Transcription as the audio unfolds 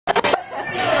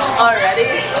Already?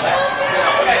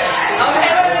 Okay,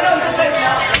 no, this way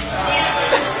now.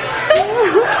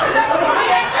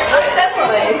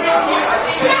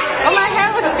 Oh, my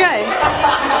hair looks good.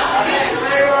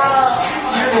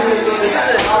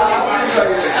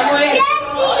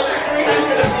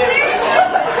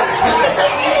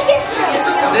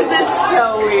 This is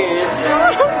so weird.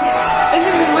 This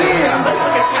is weird.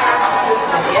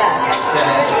 Yeah.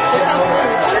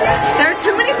 There are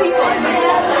too many people in this.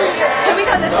 Can we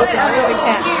go this way? Oh, no, we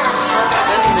can't.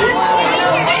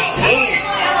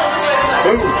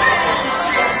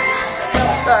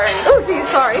 Sorry. Oh, geez,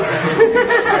 sorry.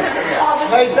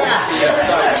 Hey, Zach.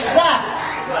 Zach.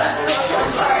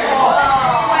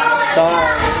 Sorry.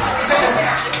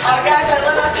 Oh, guys, I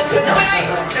love us into it.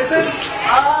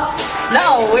 No,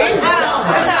 wait. No,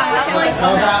 we're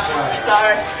not.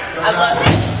 Sorry. I love it.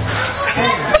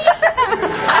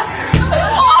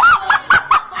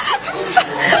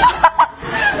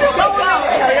 Go.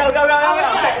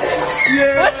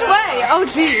 Yeah. Which way? Oh,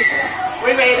 geez.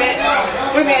 We made it.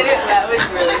 We made it. That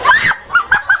was really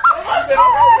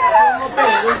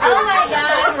Oh my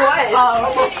god. What?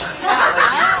 Oh.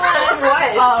 What?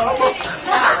 Oh.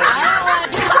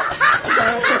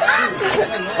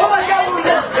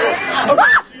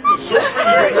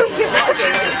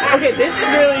 Okay, this is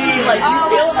really like you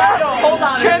feel about it. Hold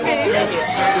on. Trippy.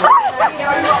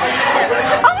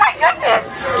 Oh my goodness.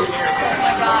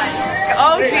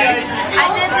 Oh jeez. I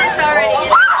did this already.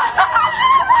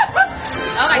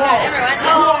 Oh my god, everyone.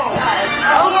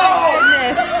 Oh my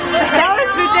goodness. That was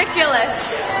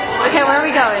ridiculous. Okay, where are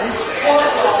we going?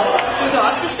 Should we go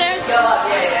up the stairs?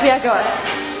 Yeah, go on.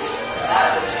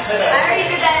 I already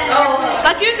did that in the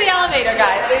Let's use the elevator,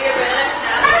 guys.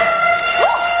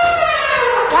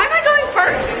 Why am I going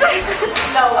first?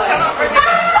 No way. Come on, we're good.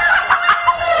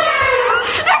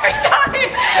 Every time.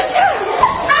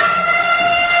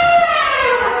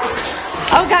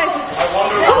 Oh, guys.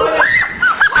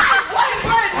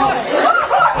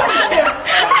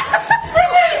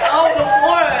 Oh, the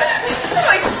floor.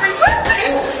 Like,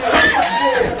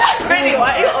 Brittany,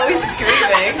 why are you always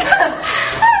screaming?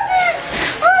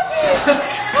 Oh,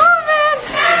 man.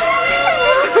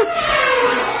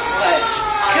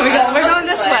 Can we go? We're going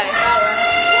this way.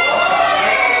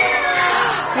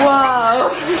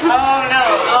 Whoa. Oh, no.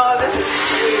 Oh, this is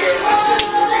weird.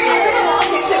 I'm gonna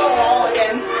walk into a wall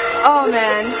again. Oh,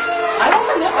 man. I don't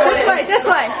remember. This way, this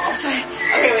way. This way.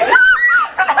 Okay, wait.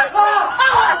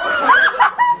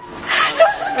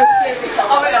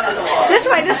 Oh my god, that's a wall. This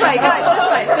way, guys.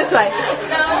 This way, this way.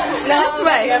 No, This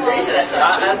way. I'm pretty sure that's a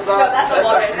wall. That's a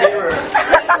wall right there.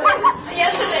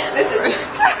 yes it is. This is.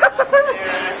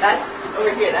 That's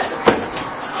over here. That's a.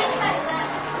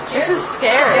 This is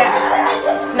scary.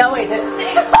 Yeah. No, wait. I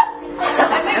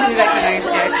think I'm back when you're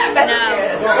scared. That's No.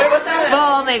 Wait, what's that?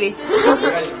 well, maybe.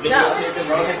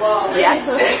 Yes.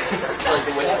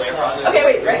 Okay,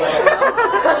 wait. Right. I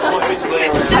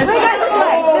think guys, this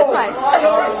way. This way.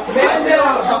 Man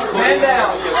down. Man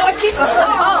down. Oh, keep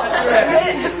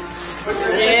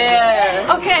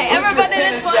Yeah. Okay, everybody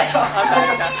this way.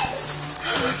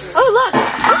 Oh, look.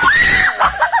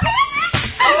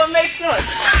 Oh, what makes noise?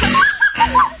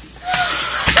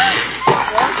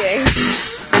 Walking.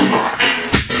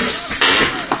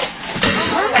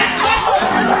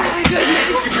 Oh my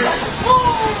goodness.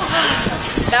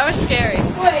 That was scary.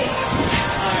 Wait.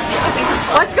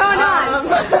 What's going on?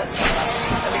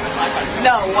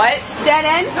 No, what? Dead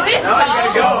end? Can we just No, you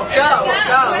gotta go. Go.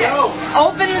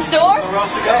 Open this door? Where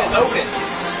else to go? It's open.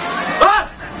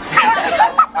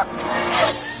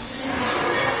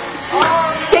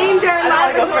 Danger in I don't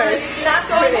want to go laboratory. first. Not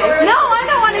going first. No, I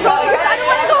don't want to go first. I don't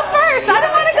want to go first. I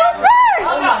don't want to go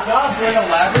first. Oh my gosh, we're in a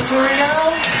laboratory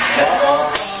now?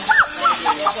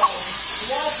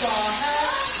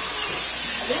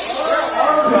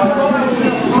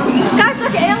 Guys,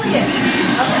 look,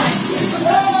 alien.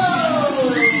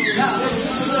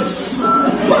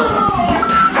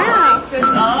 Ow. This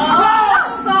up.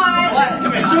 Oh, God. What?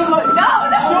 Come here. Shoot light. No.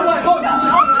 Shoot light. Look.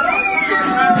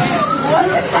 What the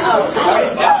hell?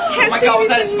 Can't my see God, was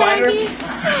that a anything, spider? Maggie.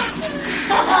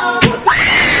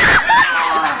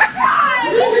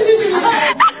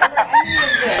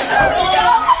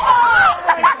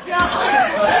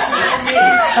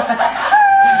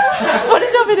 What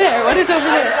is over there? What is over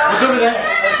there? What's over there?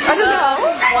 I don't know.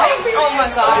 Oh, my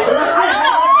God. I don't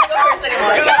know. Go first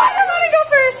anymore. I don't want to go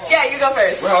first. Yeah, you go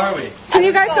first. Where are we? Can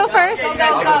you guys go first? Go,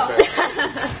 go, go.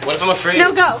 What if I'm afraid?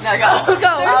 No, go. No, go. Go.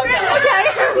 Okay.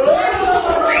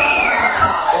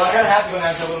 Well, I gotta have to go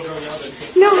now. That little girl yelled at me.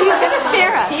 No, he's gonna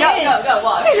scare us. Go,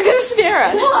 walk. He's gonna scare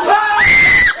us.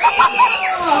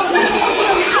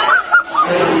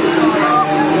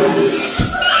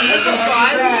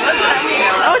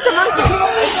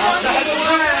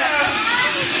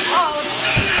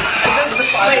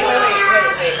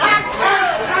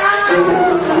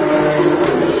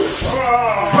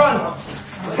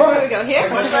 go here?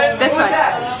 This way. This way.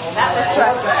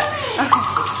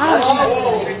 Oh,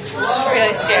 jeez. It's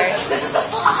really scary.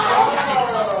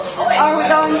 Are we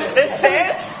going? There's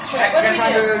stairs.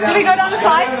 Do we go down the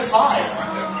slide?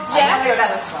 Yes.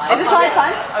 Is the slide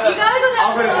fun? You gotta go down.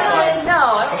 I'll go down the slide.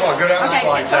 No. Come on, go down the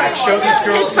slide, Zach. Show these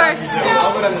girls Kids what you first. do.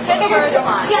 I'll go down the slide.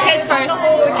 Kids first.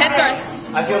 Kids first.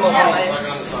 I feel no pain, so I'll go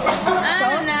down the slide. I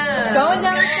don't know. Going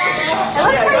down the slide. It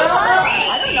looks pretty fun.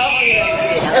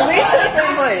 At least in the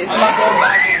same place. I'm not going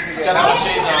back. Gotta have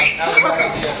shades on. That was a bad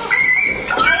idea.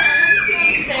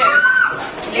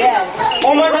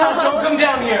 Oh my god, don't come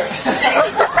down here.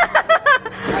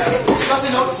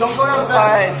 Don't go down the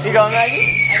Alright, you going, Maggie?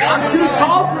 I'm too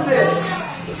tall for this.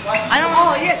 I don't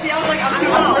know. Yeah, see, I was like, I'm too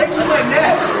tall. Like my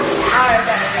neck. Alright,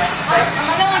 okay. Am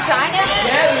I gonna die now?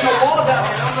 Yeah, there's no wall down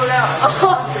here. Don't go down.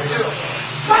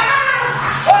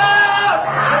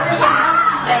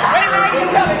 Wait, Maggie,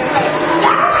 I'm coming.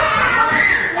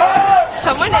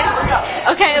 Someone is.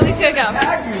 Okay, Alicia, go.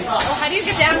 How do you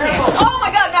get down here? Oh my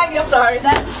god, Maggie, I'm sorry.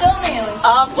 That's filming, Elise.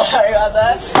 I'm sorry about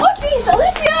that. Oh, jeez,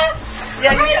 Alicia!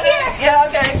 Yeah, Right here. Yeah,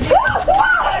 okay.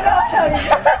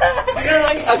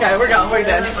 Okay, we're going. We're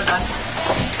done. We're done.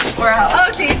 We're out.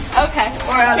 Oh, jeez. Okay.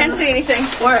 We're out. Can't see anything.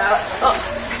 We're out. Oh.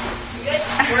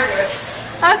 We're good.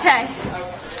 Okay.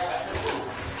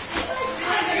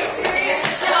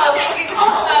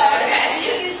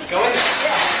 Go in there.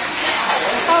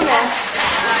 Oh, man.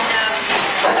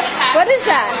 What is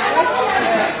that?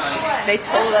 They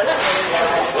told us.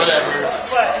 Whatever.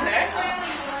 What, in there?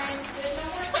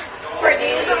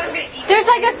 There's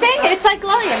like a thing. It's like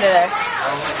glowing under there.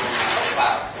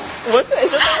 What's it?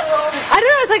 Is it I don't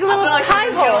know. It's like a little pie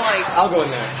hole. I'll go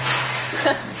in there.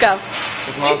 Go.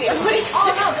 There's monsters.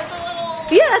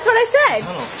 Yeah, that's what I said.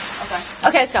 Tunnel.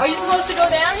 Okay, let's go. Are you supposed to go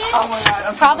down here? Oh my god.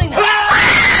 I'm Probably not.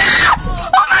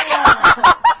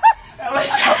 That was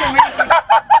so weird.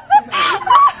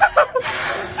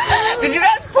 Did you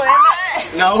guys plan that?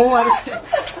 No, I just...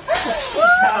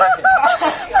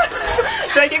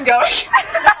 Should I keep going?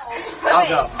 I'll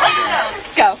go.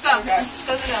 Go. Go.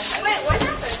 Wait, what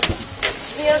happened?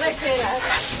 The other kid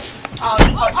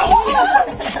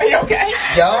Are you okay?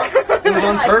 Yeah, it was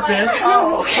on purpose.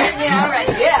 Oh, okay. Yeah, alright.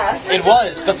 Yeah. It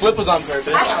was. The flip was on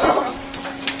purpose.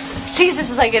 Jesus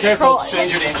is like a Careful, troll.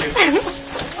 stranger danger.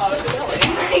 Oh,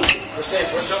 really? We're safe.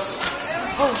 Where's Justin?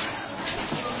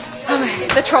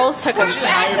 The trolls took him. That's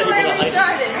where we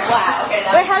started. Wow. Okay,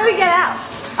 now Wait, how do we get out?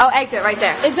 Oh, exit right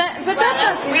there. Is that, but that's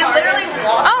a... we literally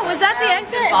walked. Oh, was that the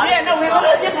exit? Yeah, no, we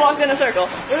literally just walked in a circle.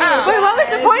 Oh. Wait, what was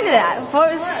the point of that?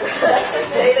 What was? Just to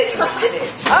say that you did it.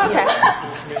 Oh, okay.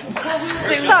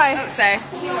 Sorry. Oh, sorry.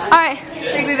 All right.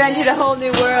 I think we've entered a whole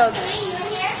new world.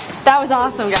 That was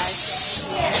awesome, guys.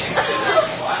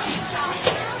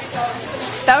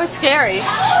 That was scary.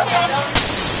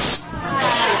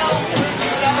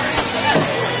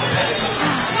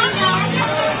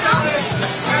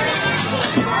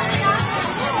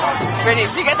 Brittany,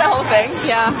 did you get the whole thing?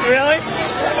 Yeah. Really?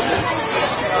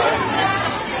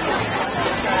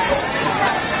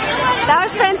 That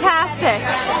was fantastic.